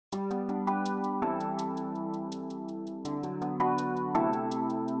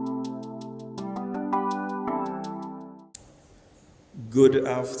Good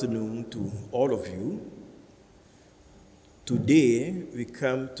afternoon to all of you. Today we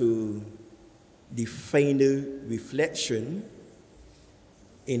come to the final reflection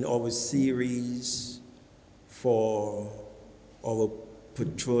in our series for our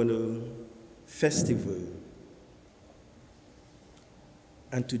Patronal Festival.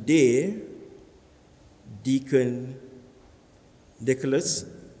 And today, Deacon Nicholas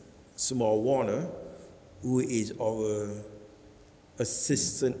Small Warner, who is our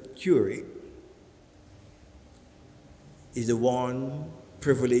assistant curate, is the one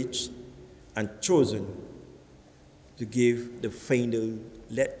privileged and chosen to give the final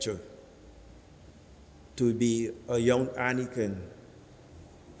lecture, to be a young Anglican,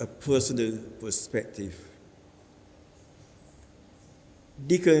 a personal perspective.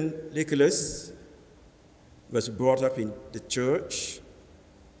 Deacon Nicholas was brought up in the church.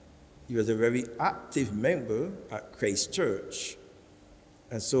 He was a very active member at Christ Church.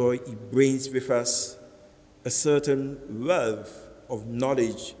 And so he brings with us a certain wealth of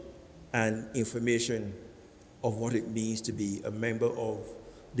knowledge and information of what it means to be a member of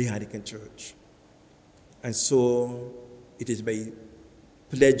the Anglican Church. And so it is my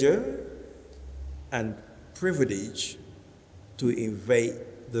pleasure and privilege to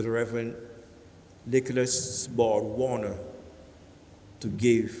invite the Reverend Nicholas Small Warner to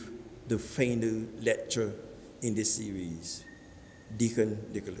give the final lecture in this series. Deacon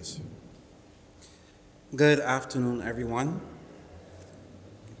Nicholas. Good afternoon, everyone.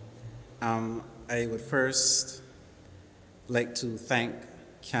 I would first like to thank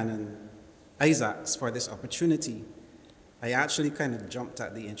Canon Isaacs for this opportunity. I actually kind of jumped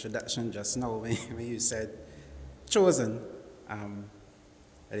at the introduction just now when you said chosen. I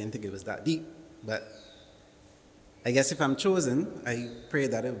didn't think it was that deep, but I guess if I'm chosen, I pray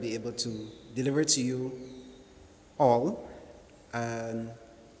that I will be able to deliver to you all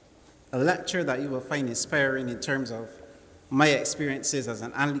a lecture that you will find inspiring in terms of my experiences as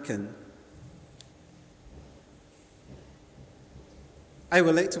an Anglican. I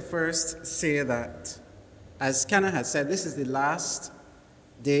would like to first say that, as Canon has said, this is the last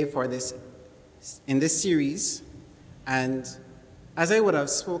day for this in this series, and as I would have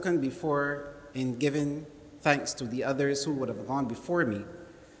spoken before in giving thanks to the others who would have gone before me,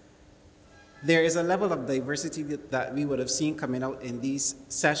 there is a level of diversity that we would have seen coming out in these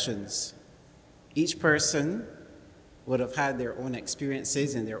sessions. Each person would have had their own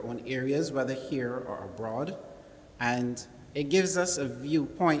experiences in their own areas, whether here or abroad, and it gives us a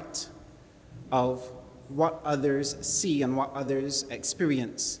viewpoint of what others see and what others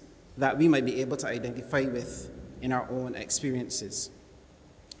experience that we might be able to identify with in our own experiences.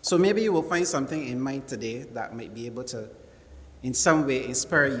 So maybe you will find something in mind today that might be able to in some way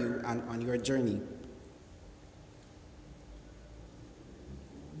inspire you on your journey.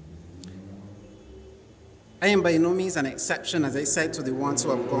 I am by no means an exception, as I said, to the ones who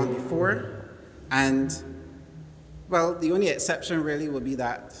have gone before. And, well, the only exception really would be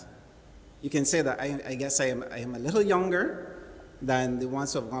that you can say that I guess I am a little younger than the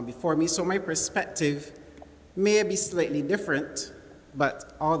ones who have gone before me. So my perspective may be slightly different,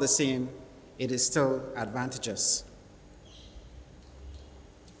 but all the same, it is still advantageous.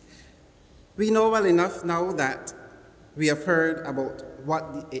 We know well enough now that we have heard about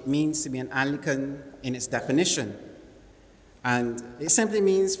what it means to be an Anglican in its definition. And it simply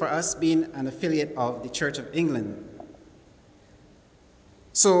means for us being an affiliate of the Church of England.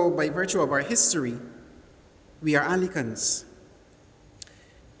 So by virtue of our history, we are Anglicans.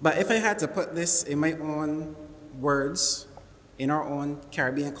 But if I had to put this in my own words, in our own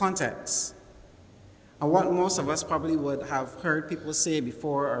Caribbean context, and what most of us probably would have heard people say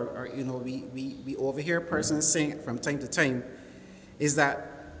before, or you know, we overhear persons saying from time to time, is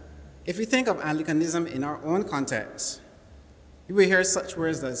that if we think of Anglicanism in our own context, we will hear such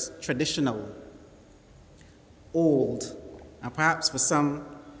words as traditional, old, and perhaps for some,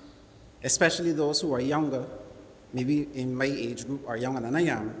 especially those who are younger, maybe in my age group or younger than I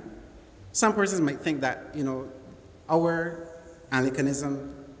am, some persons might think that, you know, our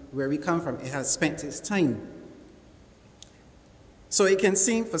Anglicanism, where we come from, it has spent its time. So it can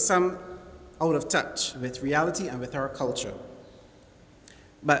seem for some out of touch with reality and with our culture.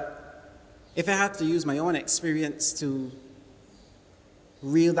 But if I had to use my own experience to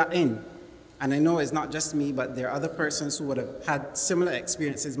reel that in, and I know it's not just me, but there are other persons who would have had similar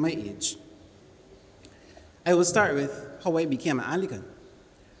experiences my age, I will start with how I became an Anglican.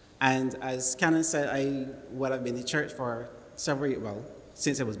 And as Canon said, I would have been in the church for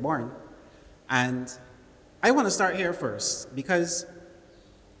since I was born. And I want to start here first, because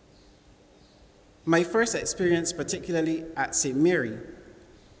My first experience, particularly at St. Mary,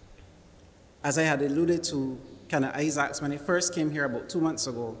 as I had alluded to Canon Isaacs when I first came here about 2 months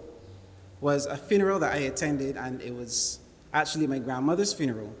ago, was a funeral that I attended, and it was actually my grandmother's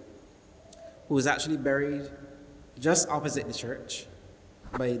funeral, who was actually buried just opposite the church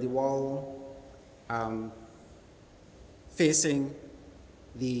by the wall facing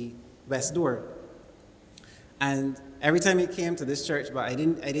the west door. And every time I came to this church, but I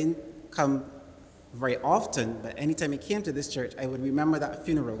didn't come very often, but anytime I came to this church, I would remember that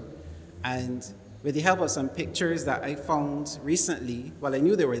funeral. And with the help of some pictures that I found recently, well, I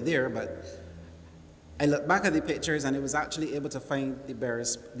knew they were there, but I looked back at the pictures and I was actually able to find the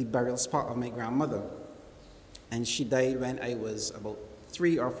burial spot of my grandmother. And she died when I was about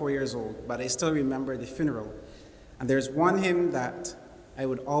 3 or 4 years old, but I still remember the funeral. And there's one hymn that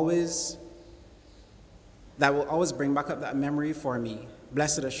will always bring back up that memory for me,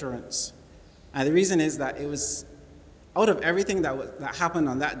 Blessed Assurance. And the reason is that it was, out of everything that happened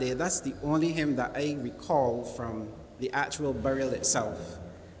on that day, that's the only hymn that I recall from the actual burial itself.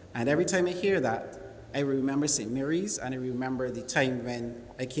 And every time I hear that, I remember St. Mary's, and I remember the time when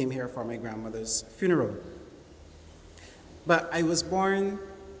I came here for my grandmother's funeral. But I was born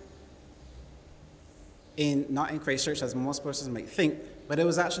not in Christchurch, as most persons might think, but I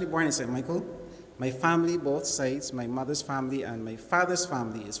was actually born in St. Michael. My family, both sides, my mother's family and my father's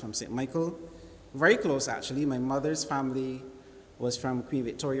family, is from St. Michael. Very close, actually. My mother's family was from Queen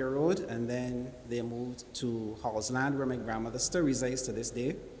Victoria Road, and then they moved to Hall's Land, where my grandmother still resides to this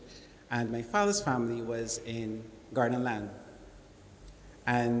day. And my father's family was in Garden Land.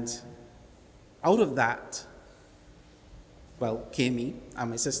 And out of that, well, came me and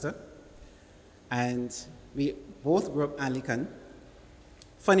my sister. And we both grew up Anglican.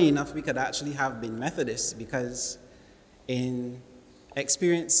 Funny enough, we could actually have been Methodists, because in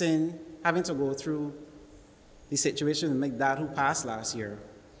experiencing having to go through the situation with my dad, who passed last year,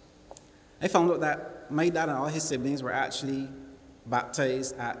 I found out that my dad and all his siblings were actually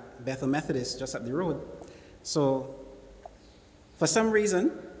baptized at Bethel Methodist just up the road. So for some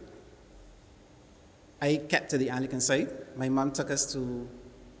reason, I kept to the Anglican side. My mom took us to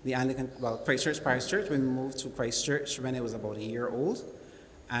the Anglican, Christchurch Parish Church, when we moved to Christchurch when I was about a year old.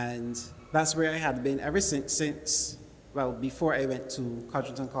 And that's where I had been ever since, before I went to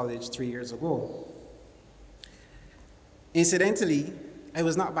Codrington College 3 years ago. Incidentally, I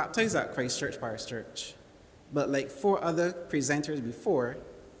was not baptized at Christchurch Parish Church, but like 4 other presenters before,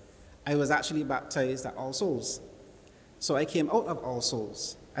 I was actually baptized at All Souls. So I came out of All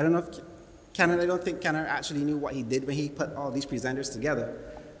Souls. I don't think Canon actually knew what he did when he put all these presenters together,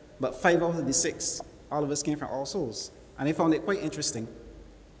 but 5 out of the 6, all of us came from All Souls. And I found it quite interesting.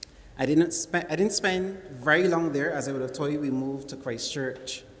 I didn't spend very long there, as I would have told you. We moved to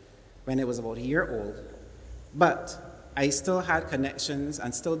Christchurch when I was about a year old. But I still had connections,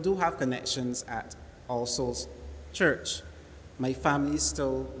 and still do have connections, at All Souls Church. My family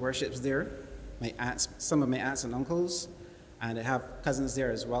still worships there. My aunts, some of my aunts and uncles, and I have cousins there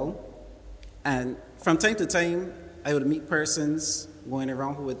as well. And from time to time, I would meet persons going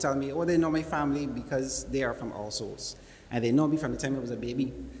around who would tell me, oh, they know my family because they are from All Souls. And they know me from the time I was a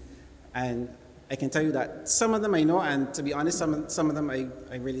baby. And I can tell you that some of them I know, and to be honest, some of them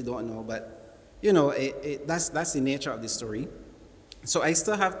I really don't know. But, you know, that's the nature of the story. So I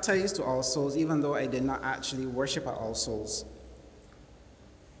still have ties to All Souls, even though I did not actually worship at All Souls.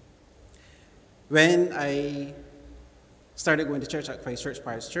 When I started going to church at Christchurch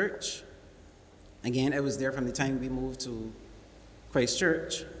Parish Church, again, I was there from the time we moved to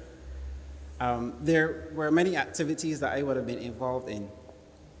Christchurch. There were many activities that I would have been involved in.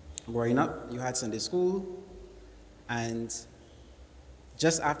 Growing up, you had Sunday school, and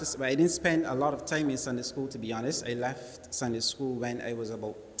just after, I didn't spend a lot of time in Sunday school, to be honest. I left Sunday school when I was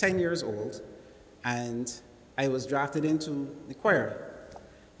about 10 years old, and I was drafted into the choir.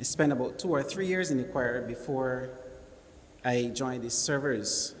 I spent about 2 or 3 years in the choir before I joined the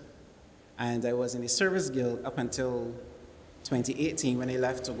servers. And I was in the service guild up until 2018, when I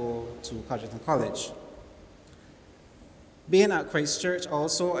left to go to Codrington College. Being at Christchurch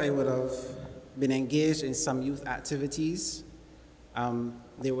also, I would have been engaged in some youth activities.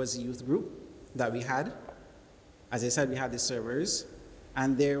 There was a youth group that we had. As I said, we had the servers.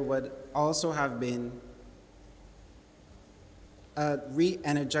 And there would also have been a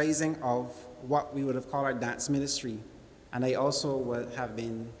re-energizing of what we would have called our dance ministry. And I also would have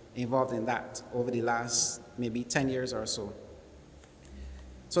been involved in that over the last maybe 10 years or so.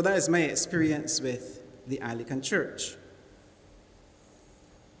 So that is my experience with the Anglican Church.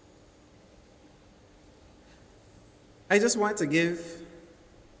 I just want to give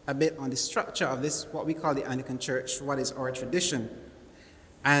a bit on the structure of this, what we call the Anglican Church, what is our tradition.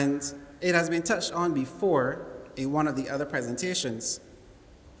 And it has been touched on before in one of the other presentations.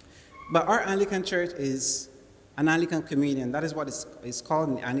 But our Anglican Church is an Anglican communion. That is what is called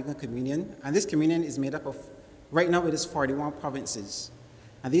an Anglican communion. And this communion is made up of, right now it is 41 provinces.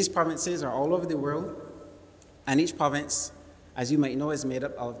 And these provinces are all over the world. And each province, as you might know, is made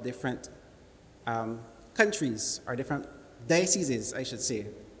up of different countries, or different dioceses, I should say.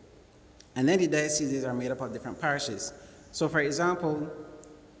 And then the dioceses are made up of different parishes. So for example,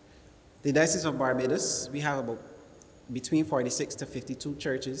 the Diocese of Barbados, we have about between 46 to 52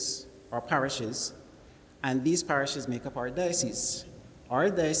 churches or parishes, and these parishes make up our diocese. Our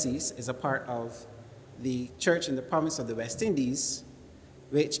diocese is a part of the church in the province of the West Indies,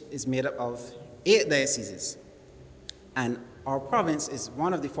 which is made up of 8 dioceses. And our province is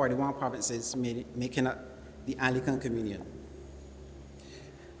one of the 41 provinces making up the Anglican Communion.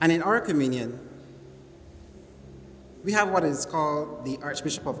 And in our communion, we have what is called the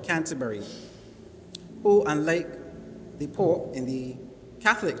Archbishop of Canterbury, who, unlike the Pope in the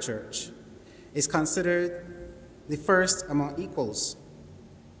Catholic Church, is considered the first among equals,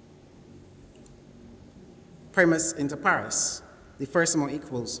 primus inter pares, the first among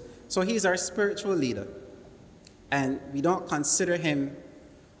equals. So he's our spiritual leader, and we don't consider him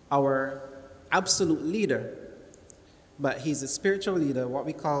our absolute leader, but he's a spiritual leader, what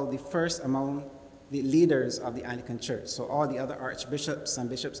we call the first among the leaders of the Anglican Church, so all the other archbishops and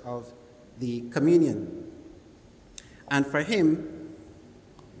bishops of the communion. And for him,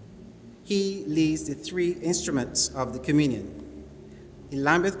 he leads the 3 instruments of the communion. The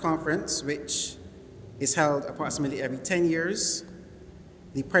Lambeth Conference, which is held approximately every 10 years.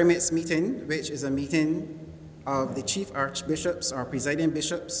 The Primates Meeting, which is a meeting of the chief archbishops or presiding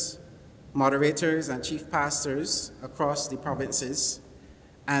bishops, moderators, and chief pastors across the provinces.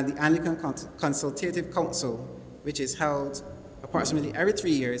 And the Anglican Consultative Council, which is held approximately every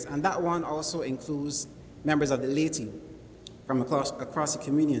 3 years, and that one also includes members of the laity from across the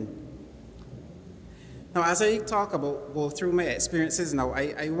communion. Now, as I go through my experiences now,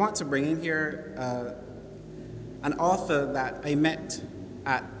 I want to bring in here an author that I met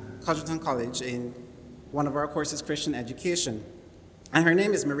at Codgerton College in one of our courses, Christian Education, and her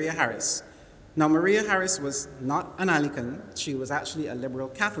name is Maria Harris. Now, Maria Harris was not an Anglican. She was actually a liberal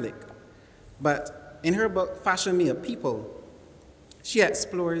Catholic. But in her book, Fashion Me a People, she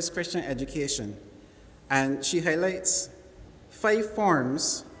explores Christian education, and she highlights 5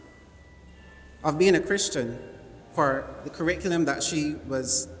 forms of being a Christian for the curriculum that she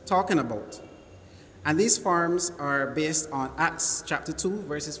was talking about. And these forms are based on Acts chapter 2,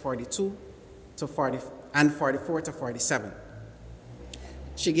 verses 42 to 40, and 44 to 47.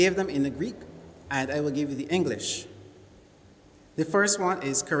 She gave them in the Greek, and I will give you the English. The first one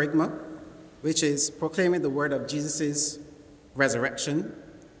is kerygma, which is proclaiming the word of Jesus' resurrection.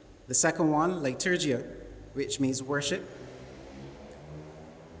 The second one, liturgia, which means worship.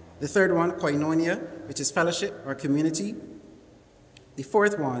 The third one, koinonia, which is fellowship or community. The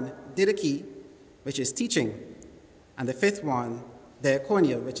fourth one, didache, which is teaching. And the fifth one,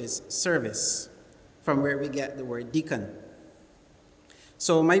 diaconia, which is service, from where we get the word deacon.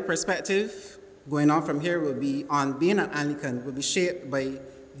 So my perspective going on from here will be on being an Anglican will be shaped by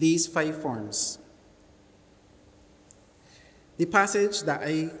these 5 forms. The passage that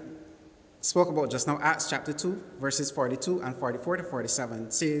I spoke about just now, Acts chapter 2, verses 42 and 44 to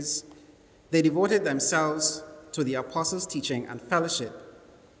 47, says, "They devoted themselves to the apostles' teaching and fellowship,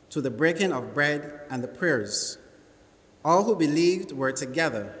 to the breaking of bread and the prayers. All who believed were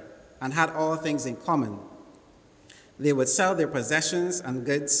together and had all things in common. They would sell their possessions and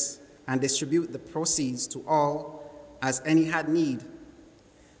goods and distribute the proceeds to all as any had need.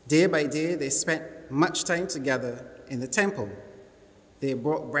 Day by day, they spent much time together in the temple. They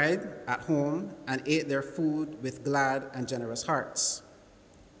broke bread at home and ate their food with glad and generous hearts,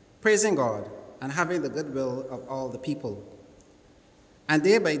 praising God and having the goodwill of all the people. And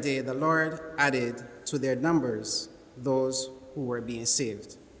day by day, the Lord added to their numbers those who were being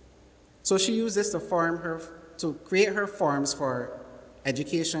saved." So she used this to create her forms for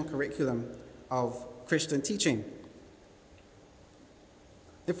education curriculum of Christian teaching.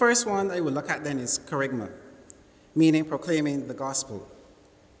 The first one I will look at then is kerygma, meaning proclaiming the gospel.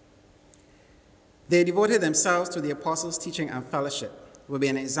 They devoted themselves to the apostles' teaching and fellowship will be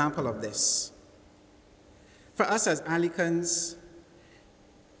an example of this. For us as Anglicans,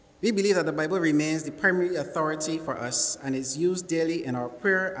 we believe that the Bible remains the primary authority for us and is used daily in our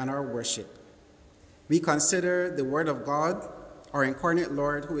prayer and our worship. We consider the Word of God, our incarnate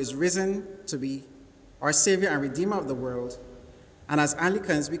Lord, who is risen to be our Savior and Redeemer of the world, And as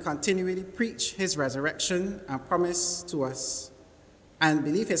Anglicans, we continually preach his resurrection and promise to us, and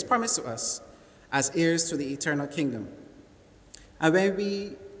believe his promise to us as heirs to the eternal kingdom. And when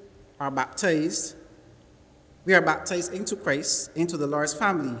we are baptized into Christ, into the Lord's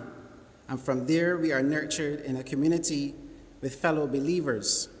family, and from there we are nurtured in a community with fellow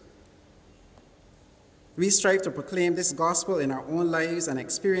believers. We strive to proclaim this gospel in our own lives and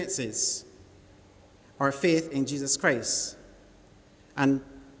experiences, our faith in Jesus Christ. And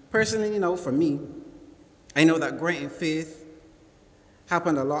personally, for me, I know that growing in faith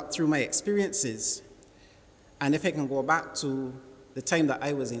happened a lot through my experiences. And if I can go back to the time that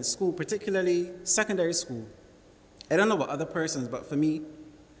I was in school, particularly secondary school, I don't know about other persons, but for me,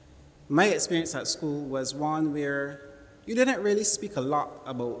 my experience at school was one where you didn't really speak a lot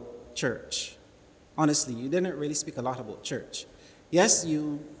about church. Honestly, you didn't really speak a lot about church. Yes,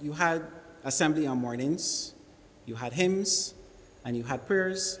 you had assembly on mornings, you had hymns, and you had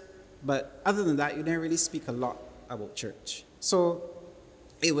prayers, but other than that, you didn't really speak a lot about church. So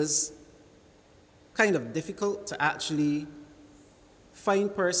it was kind of difficult to actually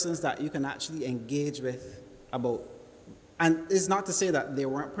find persons that you can actually engage with about. And it's not to say that they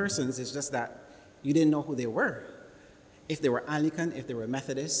weren't persons, it's just that you didn't know who they were. If they were Anglican, if they were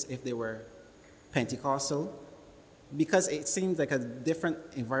Methodist, if they were Pentecostal, because it seemed like a different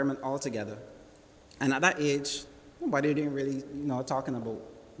environment altogether. And at that age, nobody didn't really, talking about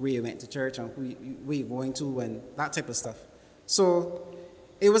where you went to church and where you're going to and that type of stuff. So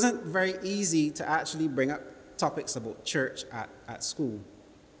it wasn't very easy to actually bring up topics about church at school.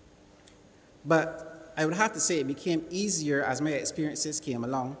 But I would have to say it became easier as my experiences came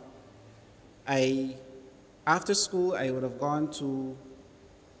along. After school, I would have gone to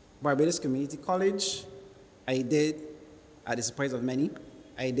Barbados Community College. I did, at the surprise of many,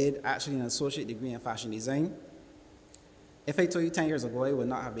 I did actually an associate degree in fashion design. If I told you 10 years ago, I would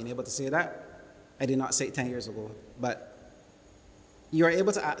not have been able to say that. I did not say it 10 years ago. But you are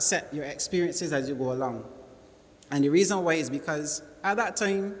able to accept your experiences as you go along. And the reason why is because at that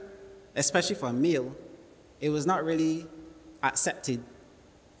time, especially for a male, it was not really accepted,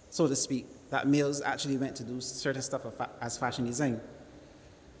 so to speak, that males actually went to do certain stuff as fashion design.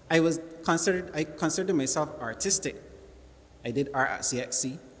 I considered myself artistic. I did art at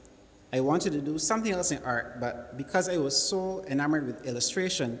CXC. I wanted to do something else in art, but because I was so enamored with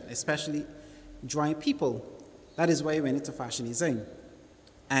illustration, especially drawing people, that is why I went into fashion design.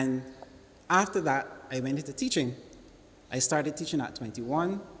 And after that, I went into teaching. I started teaching at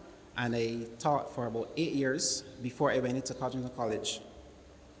 21, and I taught for about 8 years before I went into Patronal College.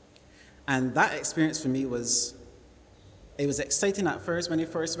 And that experience for me was exciting at first when I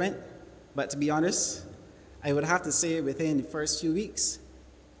first went, but to be honest, I would have to say within the first few weeks,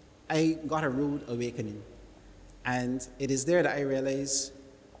 I got a rude awakening. And it is there that I realized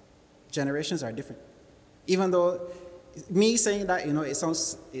generations are different. Even though me saying that,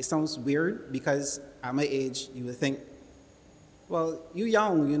 it sounds weird because at my age, you would think, well, you're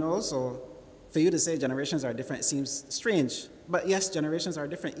young, so for you to say generations are different seems strange. But yes, generations are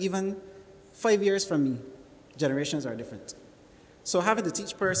different. Even 5 years from me, generations are different. So having to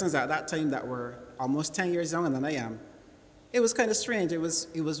teach persons at that time that were almost 10 years younger than I am, it was kind of strange. It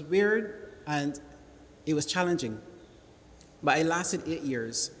was weird and it was challenging. But I lasted 8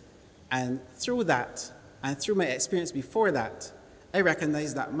 years. And through that, and through my experience before that, I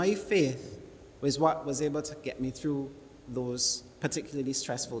recognized that my faith was what was able to get me through those particularly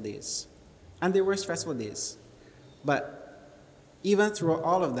stressful days. And they were stressful days. But even through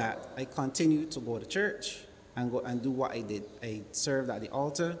all of that, I continued to go to church and go and do what I did. I served at the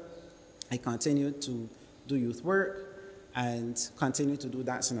altar. I continued to do youth work and continued to do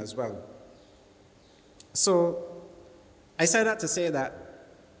dancing as well. So I said that to say that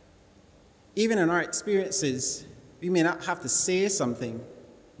even in our experiences, we may not have to say something,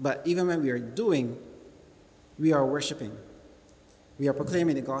 but even when we are doing, we are worshiping. We are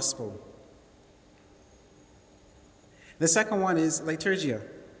proclaiming the gospel. The second one is liturgia,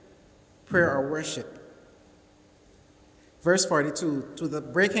 prayer or worship. Verse 42, to the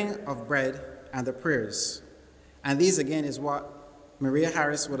breaking of bread and the prayers. And these again is what Maria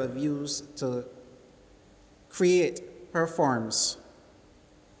Harris would have used to create her forms.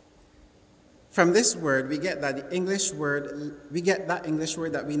 From this word, we get that English word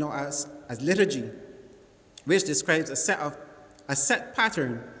that we know as liturgy, which describes a set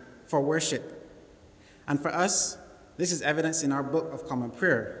pattern for worship. And for us, this is evidenced in our Book of Common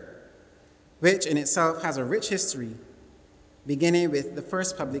Prayer, which in itself has a rich history, beginning with the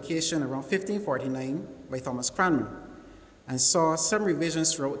first publication around 1549 by Thomas Cranmer, and saw some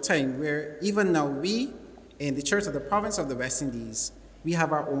revisions throughout time, where even now we, in the Church of the Province of the West Indies, we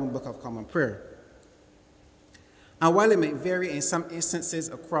have our own Book of Common Prayer. And while it may vary in some instances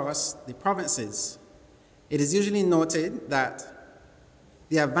across the provinces, it is usually noted that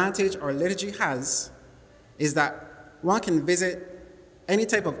the advantage our liturgy has is that one can visit any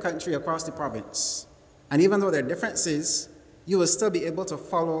type of country across the province. And even though there are differences, you will still be able to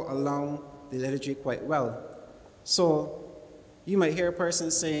follow along the liturgy quite well. So you might hear a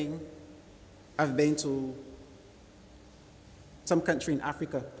person saying, I've been to some country in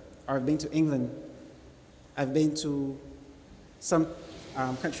Africa, or I've been to England, I've been to some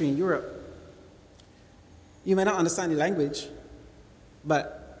country in Europe. You may not understand the language,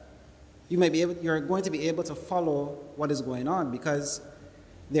 but you're going to be able to follow what is going on, because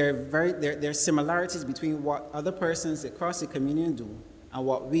there are similarities between what other persons across the communion do and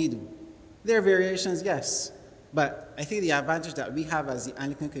what we do. There are variations, yes, but I think the advantage that we have as the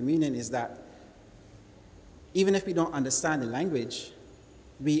Anglican Communion is that even if we don't understand the language,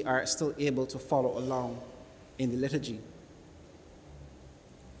 we are still able to follow along in the liturgy.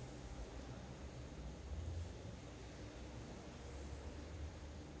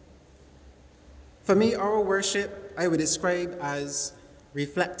 For me, our worship I would describe as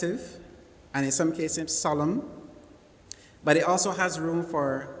reflective and in some cases solemn, but it also has room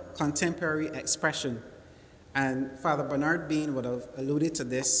for contemporary expression. And Father Bernard Bean would have alluded to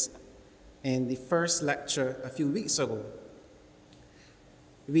this in the first lecture a few weeks ago.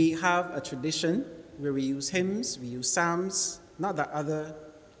 We have a tradition where we use hymns, we use psalms, not that other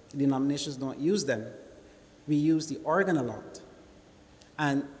denominations don't use them. We use the organ a lot.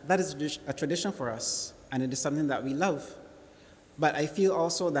 And that is a tradition for us, and it is something that we love. But I feel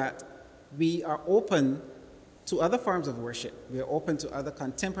also that we are open to other forms of worship. We are open to other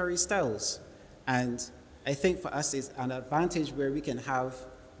contemporary styles. And I think for us it's an advantage where we can have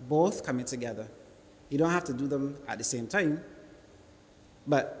both coming together. You don't have to do them at the same time,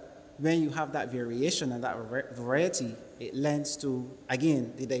 but when you have that variation and that variety, it lends to,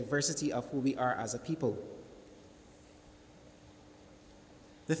 again, the diversity of who we are as a people.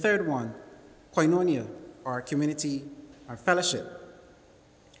 The third one, koinonia, or community, or fellowship.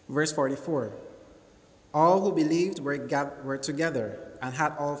 Verse 44, all who believed were together and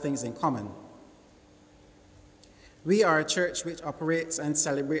had all things in common. We are a church which operates and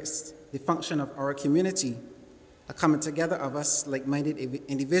celebrates the function of our community, a coming together of us like-minded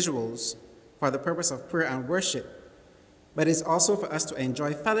individuals for the purpose of prayer and worship, but it's also for us to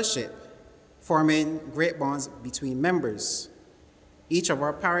enjoy fellowship, forming great bonds between members. Each of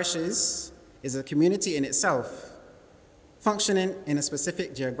our parishes is a community in itself, functioning in a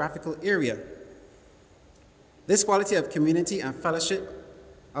specific geographical area. This quality of community and fellowship,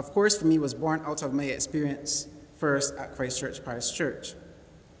 of course, for me, was born out of my experience first at Christ Church Parish Church.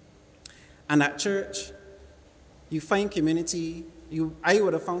 And at church, you find community, I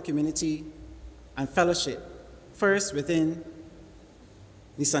would have found community and fellowship first within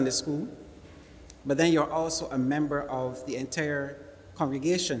the Sunday school, but then you're also a member of the entire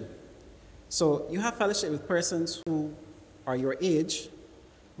congregation. So you have fellowship with persons who are your age,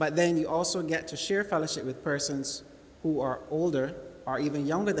 but then you also get to share fellowship with persons who are older or even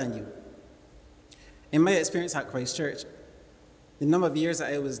younger than you. In my experience at Christ Church, the number of years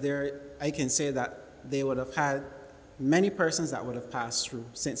that I was there, I can say that they would have had many persons that would have passed through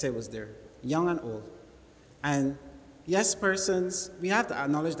since I was there, young and old. And yes, we have to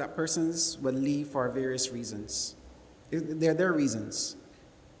acknowledge that persons would leave for various reasons. There are their reasons,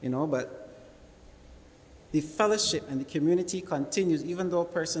 but the fellowship and the community continues even though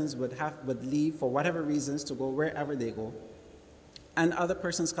persons would leave for whatever reasons to go wherever they go, and other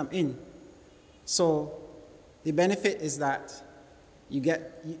persons come in. So the benefit is that you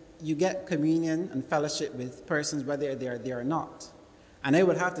get communion and fellowship with persons whether they are there or not. And I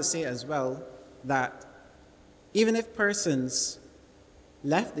would have to say as well that even if persons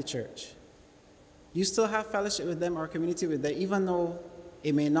left the church, you still have fellowship with them or community with them, even though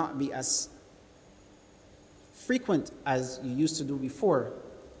it may not be as frequent as you used to do before.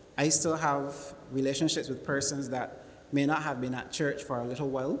 I still have relationships with persons that may not have been at church for a little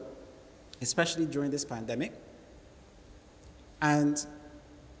while, especially during this pandemic. And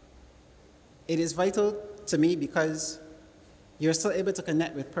it is vital to me because you're still able to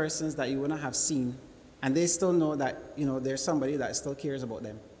connect with persons that you wouldn't have seen, and they still know that there's somebody that still cares about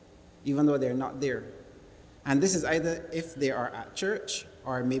them, even though they're not there. And this is either if they are at church,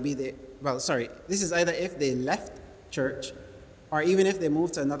 or maybe this is either if they left church, or even if they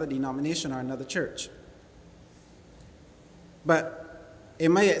moved to another denomination or another church. But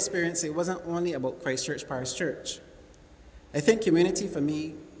in my experience, it wasn't only about Christ Church Parish Church. I think community for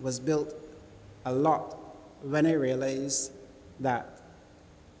me was built a lot when I realized that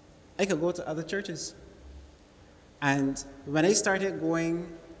I could go to other churches. And when I started going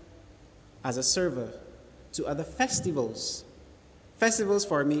as a server to other festivals, festivals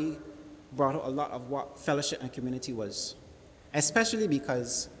for me brought out a lot of what fellowship and community was, especially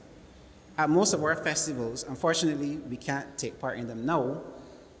because at most of our festivals, unfortunately, we can't take part in them now,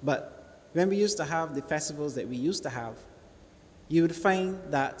 but when we used to have the festivals that we used to have, you would find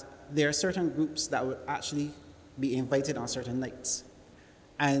that there are certain groups that would actually be invited on certain nights.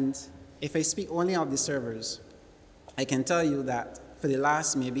 And if I speak only of the servers, I can tell you that for the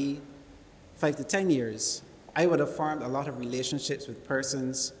last maybe 5 to 10 years, I would have formed a lot of relationships with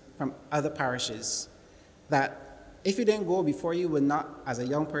persons from other parishes that if you didn't go before, you would not, as a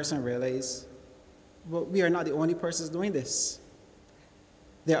young person, realize, well, we are not the only persons doing this.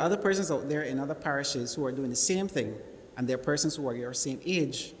 There are other persons out there in other parishes who are doing the same thing, and there are persons who are your same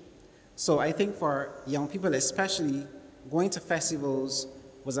age. So I think for young people especially, going to festivals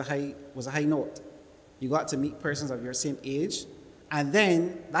was a high note. You got to meet persons of your same age, and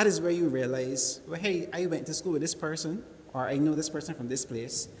then that is where you realize, well, hey, I went to school with this person, or I know this person from this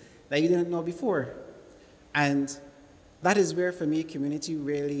place that you didn't know before. And that is where, for me, community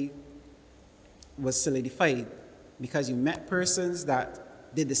really was solidified, because you met persons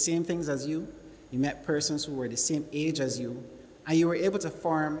that did the same things as you, you met persons who were the same age as you, and you were able to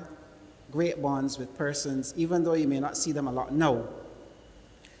form great bonds with persons, even though you may not see them a lot now.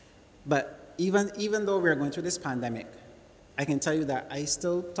 But even though we're going through this pandemic, I can tell you that I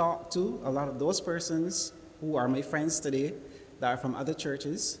still talk to a lot of those persons who are my friends today that are from other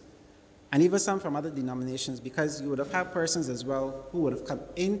churches, and even some from other denominations, because you would have had persons as well who would have come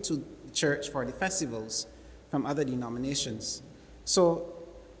into the church for the festivals from other denominations. So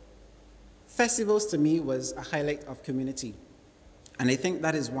festivals to me was a highlight of community. And I think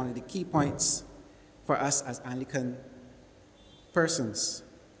that is one of the key points for us as Anglican persons,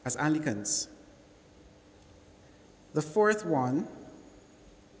 as Anglicans. The fourth one,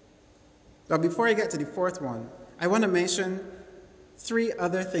 but before I get to the fourth one, I want to mention 3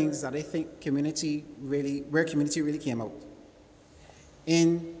 other things that I think where community really came out.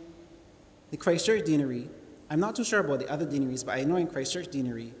 In the Christchurch Deanery, I'm not too sure about the other deaneries, but I know in Christchurch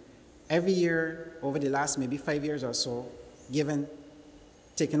Deanery, every year over the last maybe 5 years or so,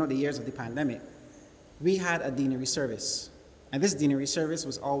 taking out the years of the pandemic, we had a deanery service. And this deanery service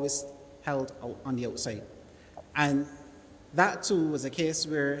was always held out on the outside. And that too was a case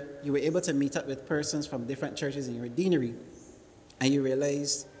where you were able to meet up with persons from different churches in your deanery, and you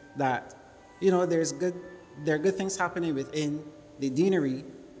realized that, there are good things happening within the deanery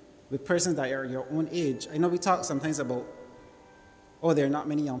with persons that are your own age. I know we talk sometimes about, there are not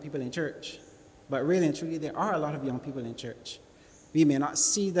many young people in church, but really and truly there are a lot of young people in church. We may not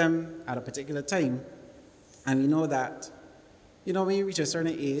see them at a particular time, and we know that, when you reach a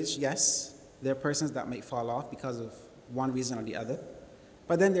certain age, yes, there are persons that might fall off because of one reason or the other,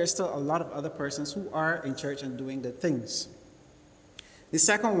 but then there's still a lot of other persons who are in church and doing good things. The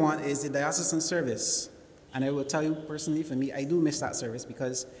second one is the diocesan service, and I will tell you personally, for me, I do miss that service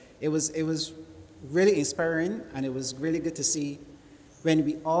because it was really inspiring, and it was really good to see when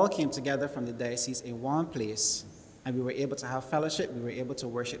we all came together from the diocese in one place, and we were able to have fellowship, we were able to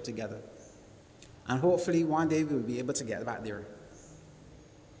worship together. And hopefully one day we will be able to get back there.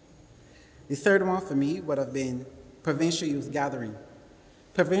 The third one for me would have been provincial youth gathering.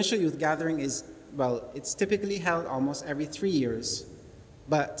 Provincial youth gathering it's typically held almost every 3 years,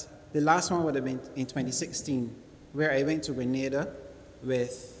 but the last one would have been in 2016, where I went to Grenada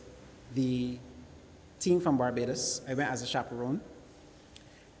with the team from Barbados. I went as a chaperone.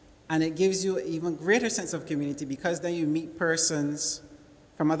 And it gives you an even greater sense of community, because then you meet persons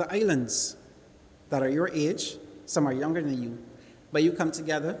from other islands that are your age, some are younger than you, but you come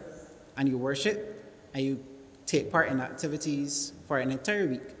together and you worship and you take part in activities for an entire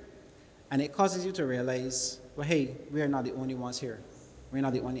week. And it causes you to realize, well, hey, we are not the only ones here. We're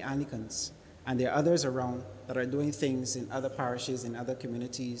not the only Anglicans. And there are others around that are doing things in other parishes, in other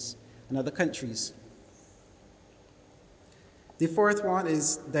communities, in other countries. The fourth one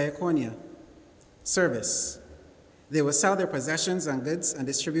is diaconia, service. They will sell their possessions and goods and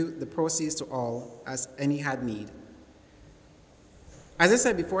distribute the proceeds to all as any had need. As I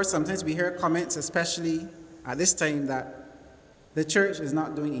said before, sometimes we hear comments, especially at this time, that the church is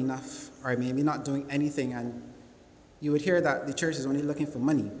not doing enough, or maybe not doing anything, and you would hear that the church is only looking for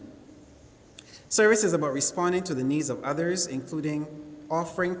money. Service is about responding to the needs of others, including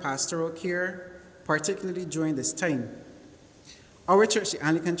offering pastoral care, particularly during this time. Our church, the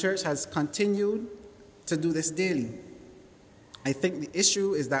Anglican Church, has continued to do this daily. I think the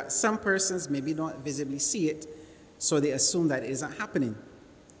issue is that some persons maybe don't visibly see it, so they assume that it isn't happening.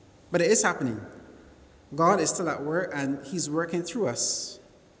 But it is happening. God is still at work, and he's working through us.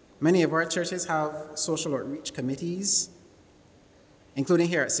 Many of our churches have social outreach committees, including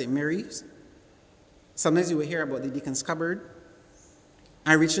here at St. Mary's. Sometimes you will hear about the deacon's cupboard.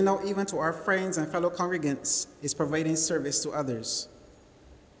 And reaching out even to our friends and fellow congregants is providing service to others.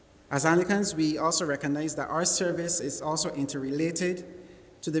 As Anglicans, we also recognize that our service is also interrelated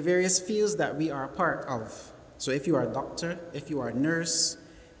to the various fields that we are a part of. So if you are a doctor, if you are a nurse,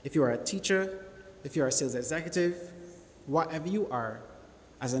 if you are a teacher, if you are a sales executive, whatever you are,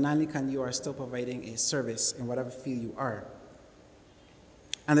 as an Anglican, you are still providing a service in whatever field you are.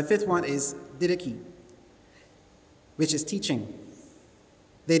 And the fifth one is didache, which is teaching.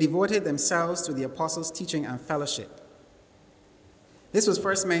 They devoted themselves to the apostles' teaching and fellowship. This was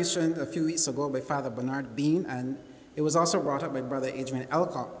first mentioned a few weeks ago by Father Bernard Bean, and it was also brought up by Brother Adrian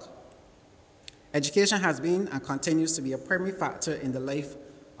Elcock. Education has been and continues to be a primary factor in the life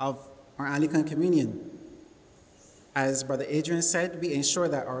of our Anglican communion. As Brother Adrian said, we ensure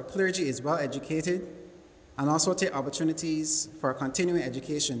that our clergy is well educated and also take opportunities for continuing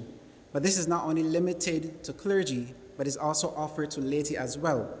education. But this is not only limited to clergy, but is also offered to laity as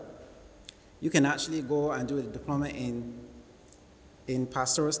well. You can actually go and do a diploma in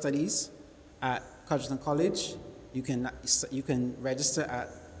pastoral studies at Codgerton College. You can register at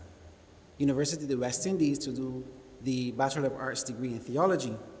University of the West Indies to do the Bachelor of Arts degree in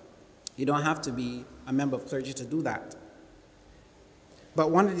theology. You don't have to be a member of clergy to do that. But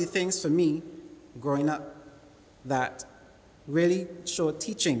one of the things for me, growing up, that really showed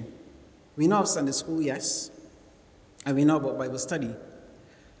teaching, we know of Sunday school, yes, and we know about Bible study.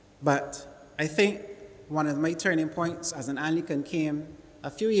 But I think one of my turning points as an Anglican came a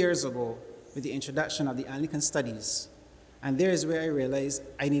few years ago with the introduction of the Anglican studies. And there is where I realized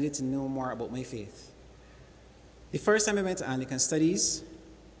I needed to know more about my faith. The first time I went to Anglican studies,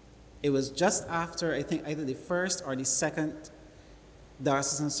 it was just after, I think, either the first or the second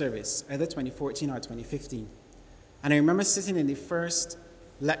diocesan service, either 2014 or 2015. And I remember sitting in the first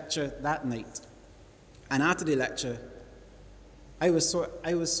lecture that night. And after the lecture, I was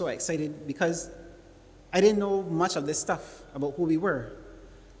so excited because I didn't know much of this stuff about who we were.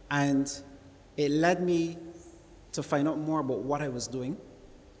 And it led me to find out more about what I was doing,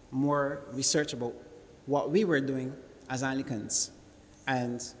 more research about what we were doing as Anglicans.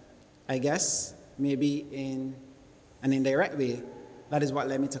 And I guess maybe in an indirect way, that is what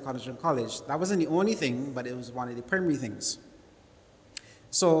led me to Codgerton College. That wasn't the only thing, but it was one of the primary things.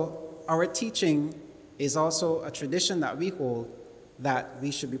 So our teaching is also a tradition that we hold that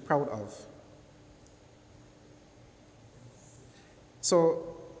we should be proud of.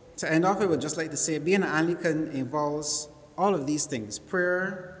 So to end off, I would just like to say being an Anglican involves all of these things: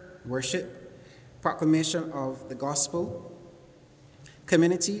 prayer, worship, proclamation of the gospel,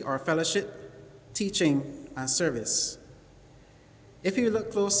 community or fellowship, teaching, and service. If you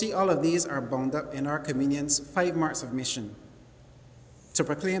look closely, all of these are bound up in our communion's 5 marks of mission: to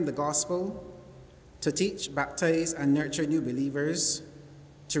proclaim the gospel, to teach, baptize, and nurture new believers,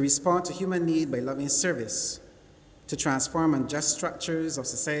 to respond to human need by loving service, to transform unjust structures of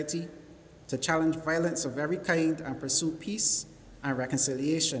society, to challenge violence of every kind and pursue peace and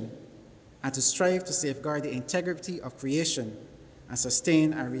reconciliation, and to strive to safeguard the integrity of creation and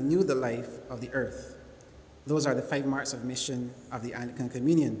sustain and renew the life of the earth. Those are the 5 marks of mission of the Anglican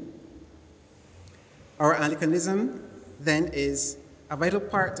Communion. Our Anglicanism, then, is a vital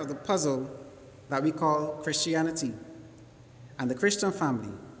part of the puzzle that we call Christianity and the Christian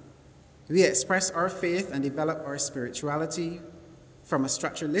family. We express our faith and develop our spirituality from a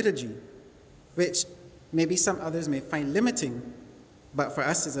structured liturgy, which maybe some others may find limiting, but for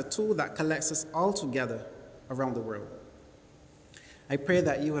us is a tool that collects us all together around the world. I pray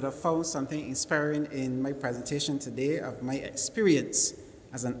that you would have found something inspiring in my presentation today of my experience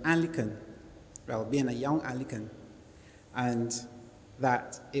as an Anglican, well, being a young Anglican, and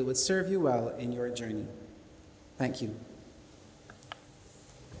that it would serve you well in your journey. Thank you.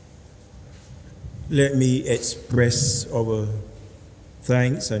 Let me express our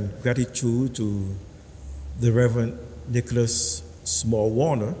thanks and gratitude to the Reverend Nicholas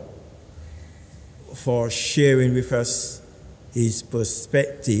Small-Warner for sharing with us his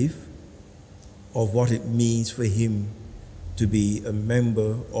perspective of what it means for him to be a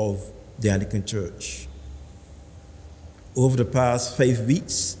member of the Anglican Church. Over the past 5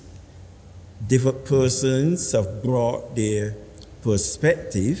 weeks, different persons have brought their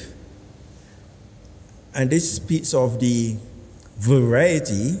perspective, and this speaks of the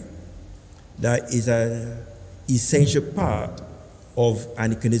variety that is an essential part of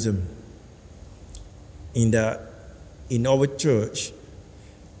Anglicanism, in that in our church,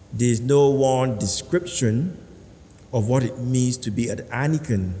 there is no one description of what it means to be an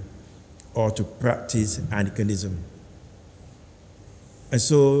Anglican or to practice Anglicanism. And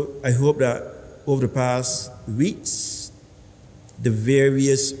so I hope that over the past weeks, the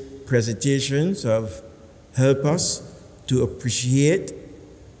various presentations have helped us to appreciate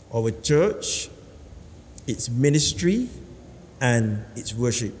our church, its ministry, and its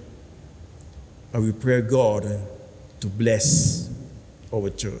worship. And we pray God to bless our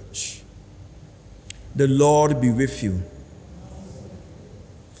church. The Lord be with you.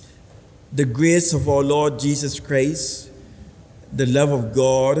 The grace of our Lord Jesus Christ, the love of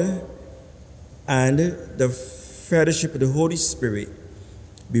God, and the fellowship of the Holy Spirit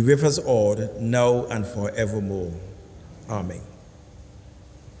be with us all now and forevermore. Amen.